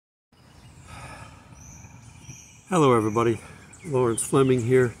Hello everybody, Thomas Fleming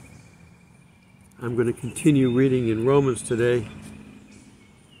here. I'm going to continue reading in Romans today.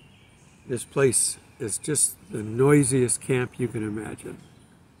 This place is just the noisiest camp you can imagine.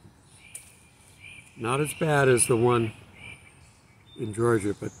 Not as bad as the one in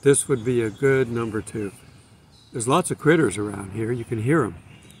Georgia, but this would be a good number 2. There's lots of critters around here, you can hear them.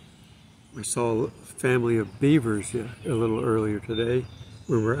 I saw a family of beavers a little earlier today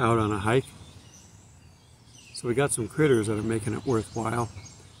when we were out on a hike. So we got some critters that are making it worthwhile,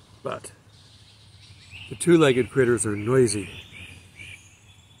 but the two-legged critters are noisy.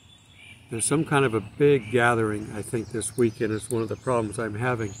 There's some kind of a big gathering, I think, this weekend. It's one of the problems I'm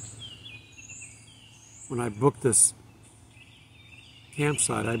having. When I booked this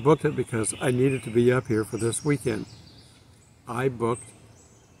campsite, I booked it because I needed to be up here for this weekend. I booked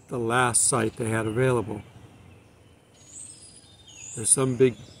the last site they had available. There's some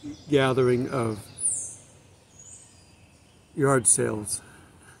big gathering of yard sales.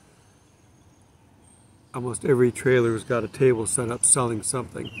 Almost every trailer's got a table set up selling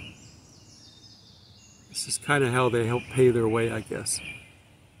something. This is kind of how they help pay their way, I guess.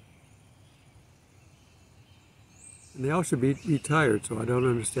 And they all should be retired, so I don't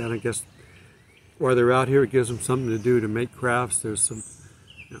understand. I guess while they're out here, it gives them something to do to make crafts. There's some,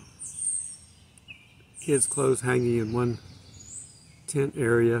 kids' clothes hanging in one tent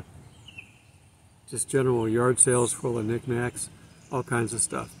area. Just general yard sales full of knickknacks, all kinds of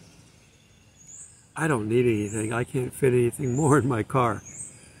stuff. I don't need anything. I can't fit anything more in my car.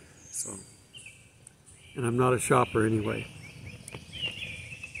 So, and I'm not a shopper anyway.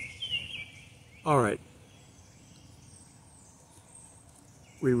 All right.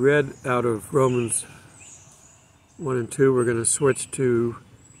 We read out of Romans 1 and 2. We're going to switch to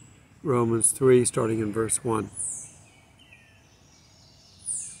Romans 3, starting in verse 1.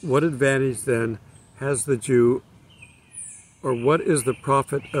 What advantage then has the Jew, or what is the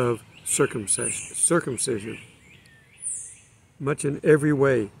profit of circumcision? Much in every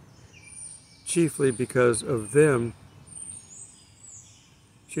way, chiefly because of them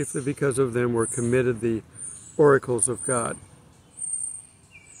were committed the oracles of God.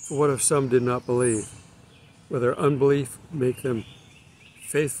 For what if some did not believe? Will their unbelief make them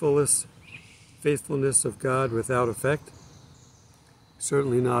faithfulness of God without effect?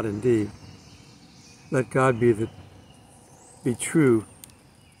 Certainly not indeed. Let God be true,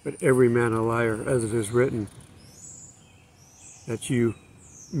 but every man a liar, as it is written, that you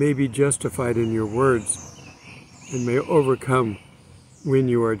may be justified in your words and may overcome when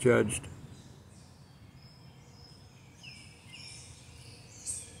you are judged.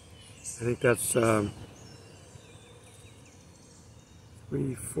 I think that's 3,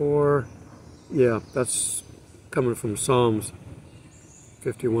 4, yeah, that's coming from Psalms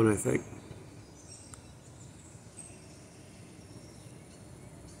 51, I think.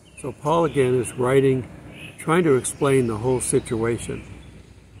 So Paul again is writing, trying to explain the whole situation.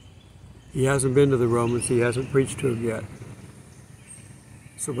 He hasn't been to the Romans, he hasn't preached to them yet.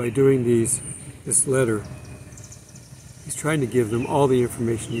 So by doing this letter, he's trying to give them all the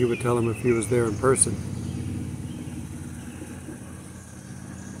information he would tell them if he was there in person.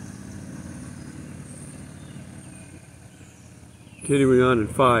 Continuing on in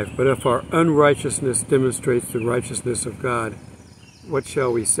 5, but if our unrighteousness demonstrates the righteousness of God, what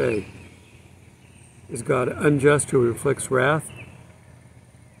shall we say? Is God unjust who inflicts wrath?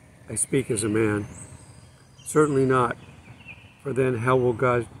 I speak as a man. Certainly not, for then how will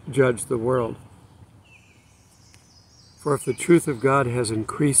God judge the world? For if the truth of God has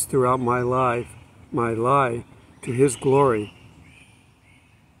increased throughout my lie to his glory,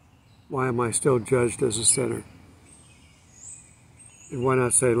 why am I still judged as a sinner? And why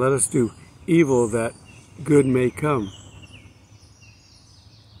not say, let us do evil that good may come?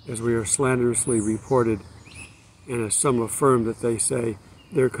 As we are slanderously reported, and as some affirm that they say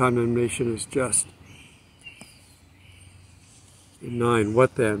their condemnation is just. In 9,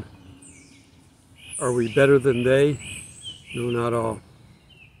 what then? Are we better than they? No, not all.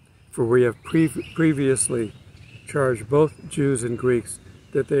 For we have previously charged both Jews and Greeks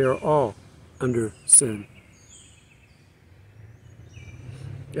that they are all under sin.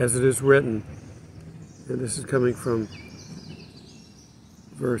 As it is written, and this is coming from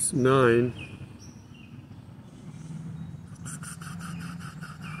verse 9,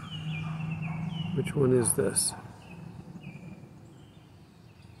 which one is this?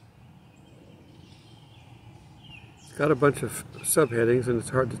 It's got a bunch of subheadings and it's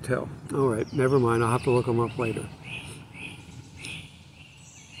hard to tell. All right, never mind, I'll have to look them up later.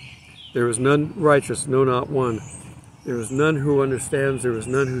 There is none righteous, no, not one. There is none who understands, there is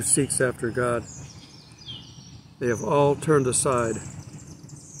none who seeks after God. They have all turned aside.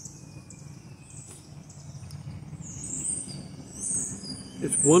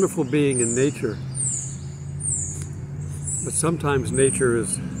 It's wonderful being in nature, but sometimes nature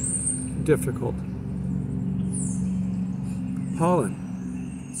is difficult. Pollen,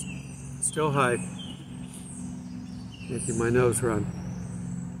 still high, making my nose run.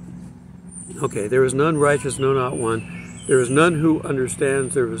 Okay, there is none righteous, no, not one. There is none who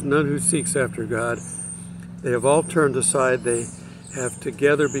understands, there is none who seeks after God. They have all turned aside, they have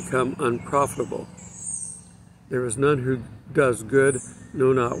together become unprofitable. There is none who does good,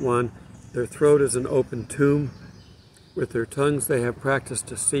 no, not one. Their throat is an open tomb. With their tongues they have practiced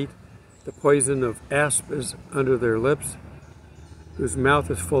deceit. The poison of asp is under their lips, whose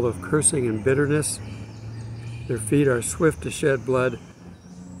mouth is full of cursing and bitterness. Their feet are swift to shed blood.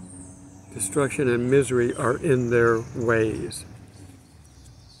 Destruction and misery are in their ways.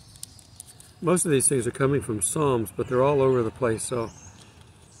 Most of these things are coming from Psalms, but they're all over the place, so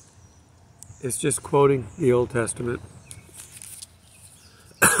it's just quoting the Old Testament.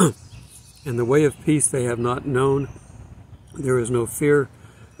 And the way of peace they have not known. There is no fear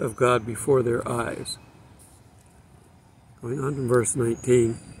of God before their eyes. Going on to verse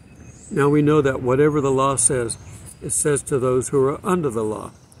 19. Now we know that whatever the law says, it says to those who are under the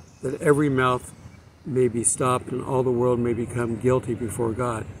law, that every mouth may be stopped and all the world may become guilty before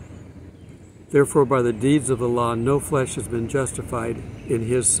God. Therefore, by the deeds of the law, no flesh has been justified in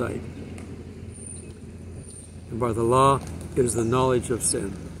his sight. And by the law, it is the knowledge of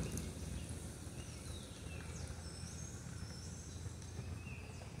sin.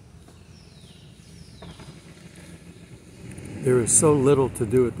 There is so little to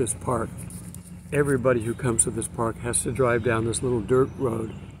do at this park. Everybody who comes to this park has to drive down this little dirt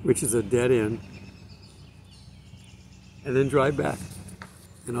road, which is a dead end, and then drive back.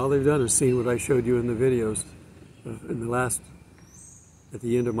 And all they've done is seen what I showed you in the videos at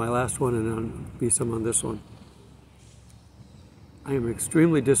the end of my last one, and there'll be some on this one. I am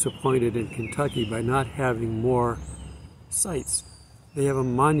extremely disappointed in Kentucky by not having more sites. They have a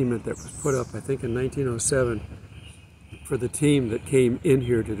monument that was put up, I think, in 1907 for the team that came in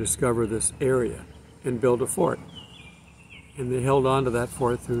here to discover this area and build a fort. And they held on to that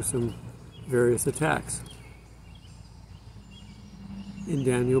fort through some various attacks. And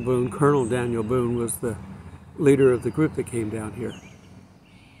Daniel Boone, Colonel Daniel Boone, was the leader of the group that came down here.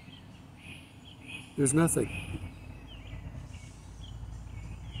 There's nothing.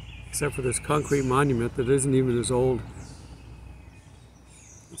 Except for this concrete monument that isn't even as old.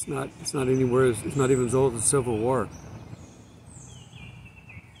 It's not even as old as the Civil War.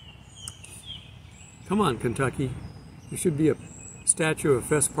 Come on, Kentucky. There should be a statue of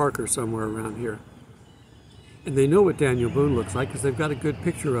Fess Parker somewhere around here. And they know what Daniel Boone looks like because they've got a good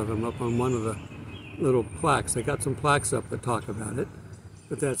picture of him up on one of the little plaques. They got some plaques up that talk about it.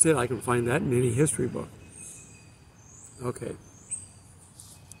 But that's it. I can find that in any history book. Okay.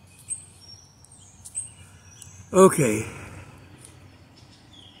 Okay.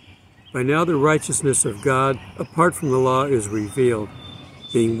 By now the righteousness of God, apart from the law, is revealed,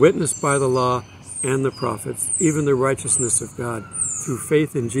 being witnessed by the law and the prophets, even the righteousness of God, through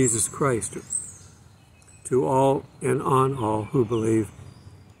faith in Jesus Christ, to all and on all who believe,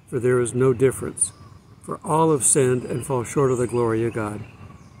 for there is no difference. For all have sinned and fall short of the glory of God.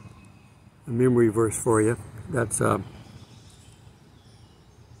 A memory verse for you. That's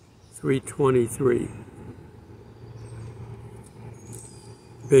 3:23.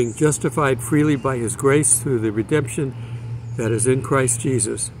 Being justified freely by his grace through the redemption that is in Christ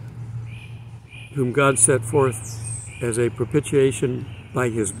Jesus, whom God set forth as a propitiation by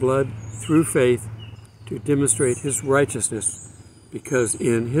his blood through faith to demonstrate his righteousness, because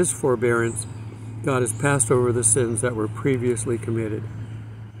in his forbearance God has passed over the sins that were previously committed,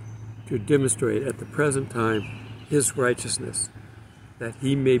 to demonstrate at the present time his righteousness, that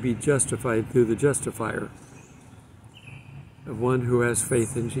he may be justified through the justifier of one who has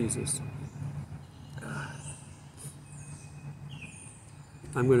faith in Jesus.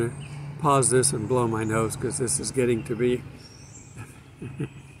 I'm going to pause this and blow my nose because this is getting to be...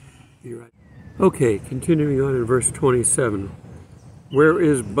 You're right. Okay, continuing on in verse 27. Where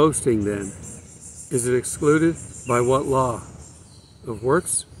is boasting then? Is it excluded? By what law? Of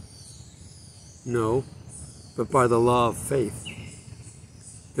works? No, but by the law of faith.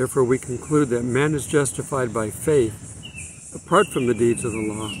 Therefore we conclude that man is justified by faith apart from the deeds of the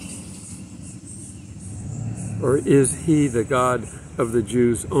law. Or is he the God of the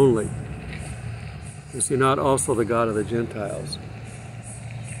Jews only? Is he not also the God of the Gentiles?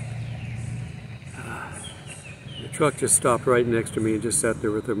 The truck just stopped right next to me and just sat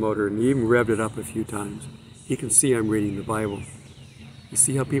there with the motor, and he even revved it up a few times. You can see I'm reading the Bible. You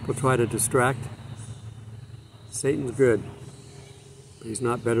see how people try to distract? Satan's good, but he's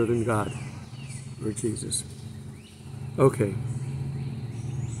not better than God or Jesus. Okay.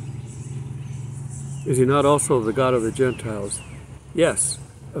 Is he not also the God of the Gentiles? Yes,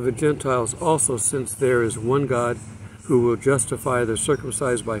 of the Gentiles also, since there is one God who will justify the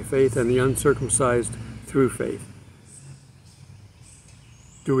circumcised by faith and the uncircumcised through faith.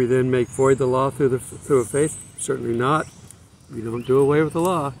 Do we then make void the law through faith? Certainly not. We don't do away with the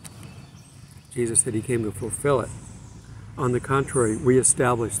law. Jesus said he came to fulfill it. On the contrary, we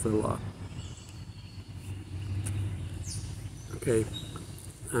establish the law. Okay,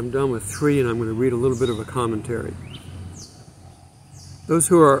 I'm done with 3, and I'm going to read a little bit of a commentary. Those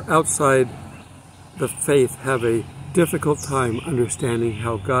who are outside the faith have a difficult time understanding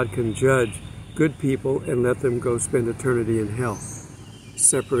how God can judge good people and let them go spend eternity in hell,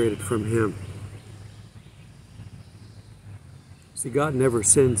 separated from him. See, God never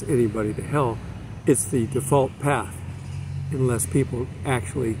sends anybody to hell. It's the default path, unless people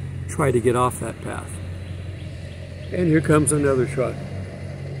actually try to get off that path. And here comes another truck.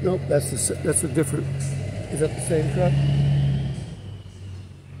 Nope, that's a different. Is that the same truck?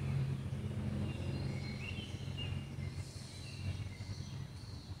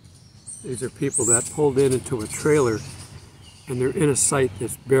 These are people that pulled into a trailer, and they're in a site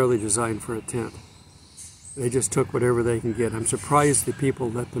that's barely designed for a tent. They just took whatever they can get. I'm surprised the people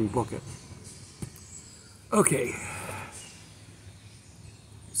let them book it. Okay.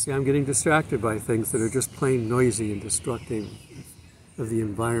 See, I'm getting distracted by things that are just plain noisy and destructive of the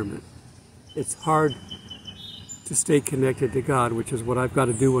environment. It's hard to stay connected to God, which is what I've got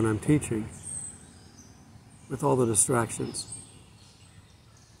to do when I'm teaching, with all the distractions.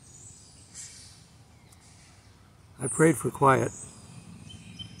 I prayed for quiet,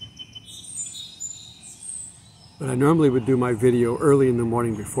 but I normally would do my video early in the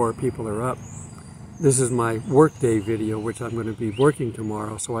morning before people are up. This is my workday video, which I'm going to be working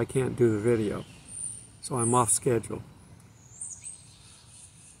tomorrow, so I can't do the video. So I'm off schedule.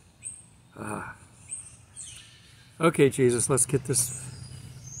 Okay, Jesus, let's get this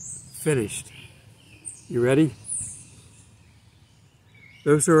finished. You ready?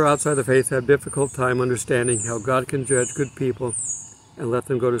 Those who are outside the faith have a difficult time understanding how God can judge good people and let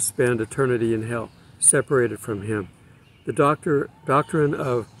them go to spend eternity in hell, separated from him. The doctrine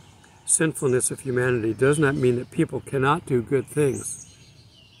of sinfulness of humanity does not mean that people cannot do good things.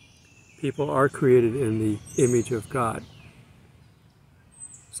 People are created in the image of God.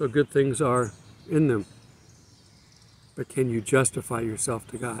 So good things are in them. But can you justify yourself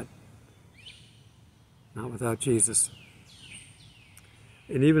to God? Not without Jesus.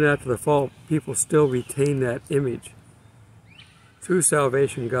 And even after the fall, people still retain that image. Through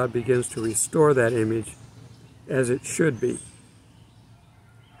salvation, God begins to restore that image as it should be.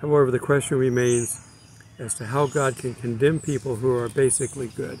 However, the question remains as to how God can condemn people who are basically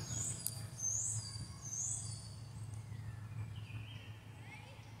good.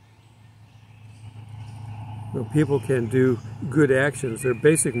 Though people can do good actions, their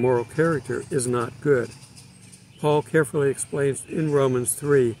basic moral character is not good. Paul carefully explains in Romans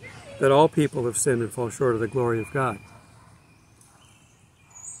 3 that all people have sinned and fall short of the glory of God.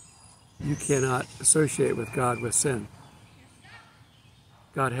 You cannot associate with God with sin.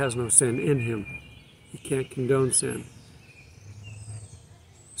 God has no sin in him. He can't condone sin.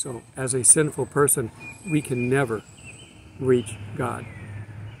 So, as a sinful person, we can never reach God.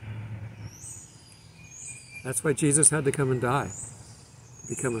 That's why Jesus had to come and die,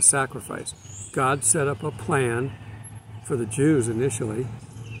 to become a sacrifice. God set up a plan for the Jews initially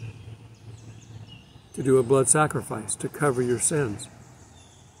to do a blood sacrifice to cover your sins.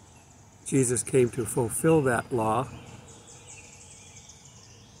 Jesus came to fulfill that law,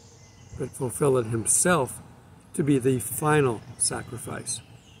 but fulfill it himself to be the final sacrifice.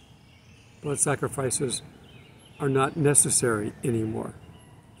 Blood sacrifices are not necessary anymore.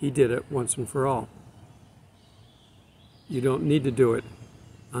 He did it once and for all. You don't need to do it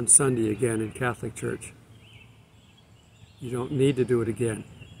on Sunday again in Catholic Church. You don't need to do it again.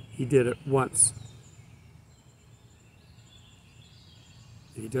 He did it once.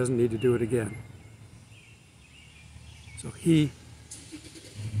 He doesn't need to do it again. So he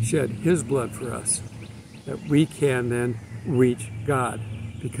shed his blood for us, that we can then reach God,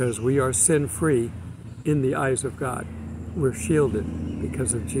 because we are sin-free in the eyes of God. We're shielded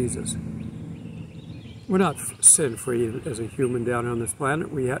because of Jesus. We're not sin-free as a human down on this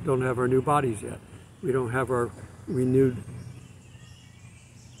planet. We don't have our new bodies yet. We don't have our renewed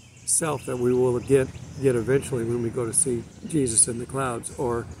self that we will get eventually when we go to see Jesus in the clouds,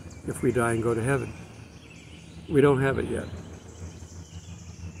 or if we die and go to heaven. We don't have it yet.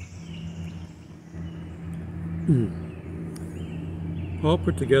 Paul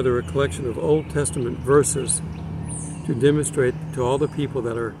put together a collection of Old Testament verses to demonstrate to all the people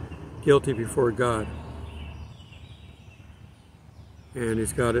that are guilty before God. And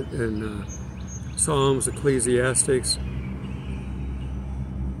he's got it in Psalms, Ecclesiastics.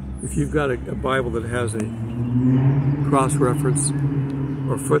 If you've got a Bible that has a cross-reference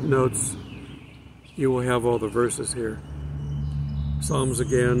or footnotes, you will have all the verses here. Psalms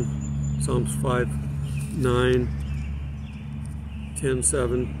again, Psalms 5:9,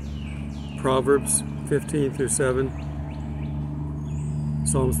 10:7, Proverbs 15 through 7,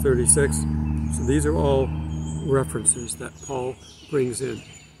 Psalms 36. So these are all references that Paul brings in.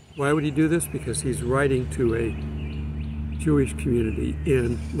 Why would he do this? Because he's writing to a Jewish community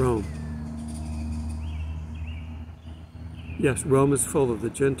in Rome. Yes, Rome is full of the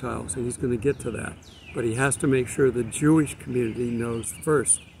Gentiles, and he's going to get to that. But he has to make sure the Jewish community knows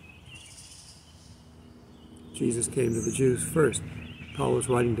first. Jesus came to the Jews first. Paul was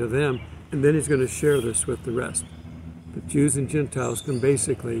writing to them, and then he's going to share this with the rest. But Jews and Gentiles can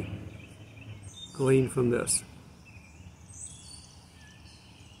basically glean from this.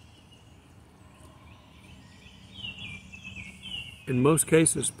 In most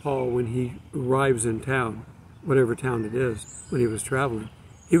cases, Paul, when he arrives in town, whatever town it is, when he was traveling,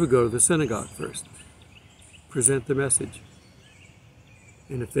 he would go to the synagogue first, present the message.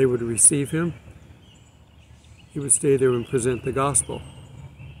 And if they would receive him, he would stay there and present the gospel.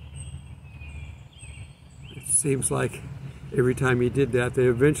 It seems like every time he did that, they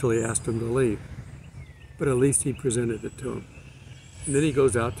eventually asked him to leave. But at least he presented it to them. And then he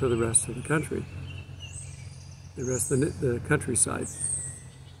goes out to the rest of the country, the rest of the countryside,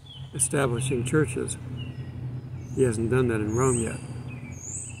 establishing churches. He hasn't done that in Rome yet.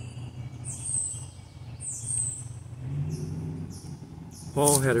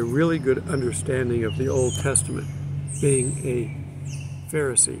 Paul had a really good understanding of the Old Testament, being a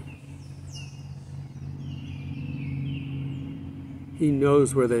Pharisee. He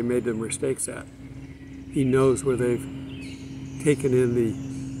knows where they made their mistakes at. He knows where they've taken in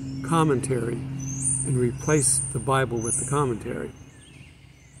the commentary and replaced the Bible with the commentary.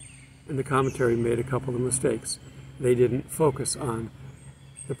 And the commentary made a couple of mistakes. They didn't focus on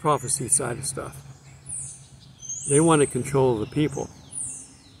the prophecy side of stuff. They wanted control of the people.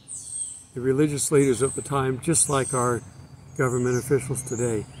 The religious leaders of the time, just like our government officials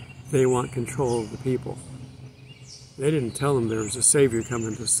today, they want control of the people. They didn't tell them there was a Savior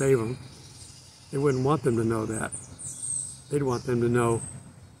coming to save them. They wouldn't want them to know that. They'd want them to know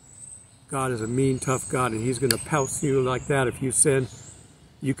God is a mean, tough God, and he's going to pounce you like that if you sin.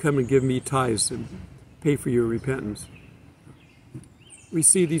 You come and give me tithes and pay for your repentance. We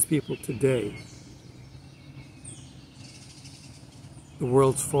see these people today. The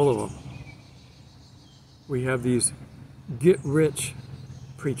world's full of them. We have these get-rich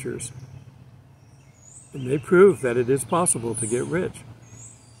preachers, and they prove that it is possible to get rich.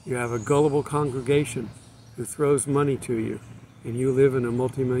 You have a gullible congregation who throws money to you, and you live in a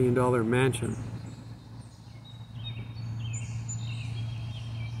multi-million-dollar mansion.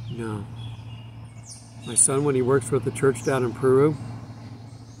 No. My son, when he works with the church down in Peru,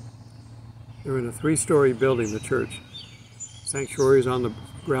 they're in a 3-story building, the church. Sanctuary's on the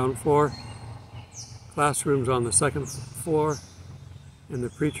ground floor, classrooms on the 2nd floor, and the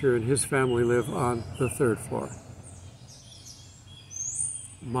preacher and his family live on the 3rd floor.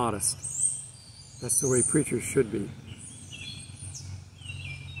 Modest. That's the way preachers should be.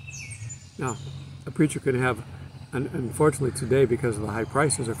 Now, a preacher can have, and unfortunately today, because of the high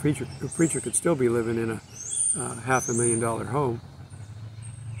prices, a preacher could still be living in a $500,000 home.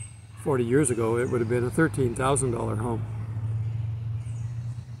 40 years ago, it would have been a $13,000 home.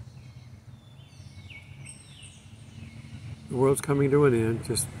 The world's coming to an end.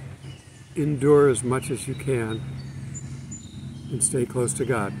 Just endure as much as you can and stay close to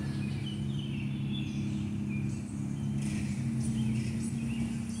God.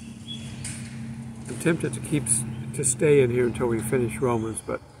 I'm tempted to stay in here until we finish Romans,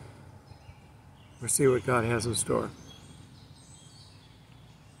 but we'll see what God has in store.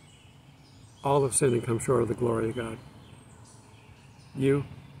 All have sinned and come short of the glory of God. You,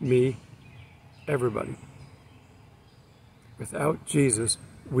 me, everybody. Without Jesus,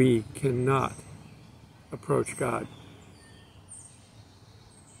 we cannot approach God.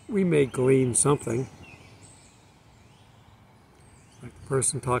 We may glean something. Like the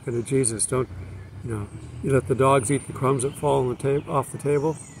person talking to Jesus, you let the dogs eat the crumbs that fall on off the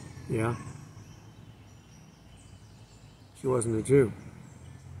table? Yeah. She wasn't a Jew.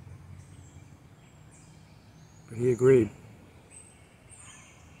 But he agreed.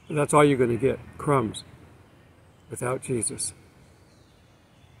 And that's all you're going to get, crumbs, without Jesus.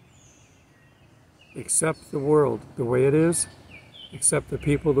 Accept the world the way it is, accept the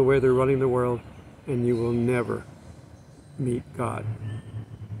people the way they're running the world, and you will never meet God.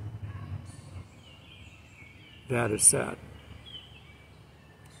 That is sad.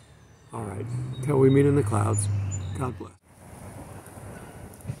 All right, till we meet in the clouds, God bless.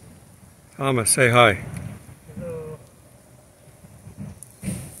 Thomas, say hi. Hello.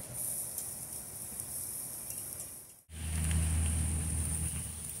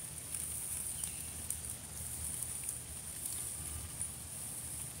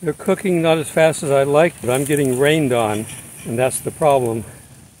 They're cooking not as fast as I'd like, but I'm getting rained on, and that's the problem.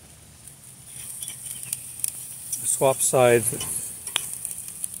 I swap sides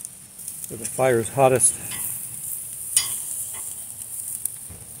where the fire's hottest.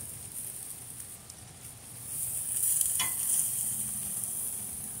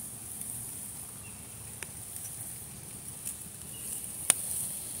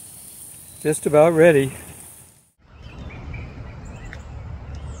 Just about ready.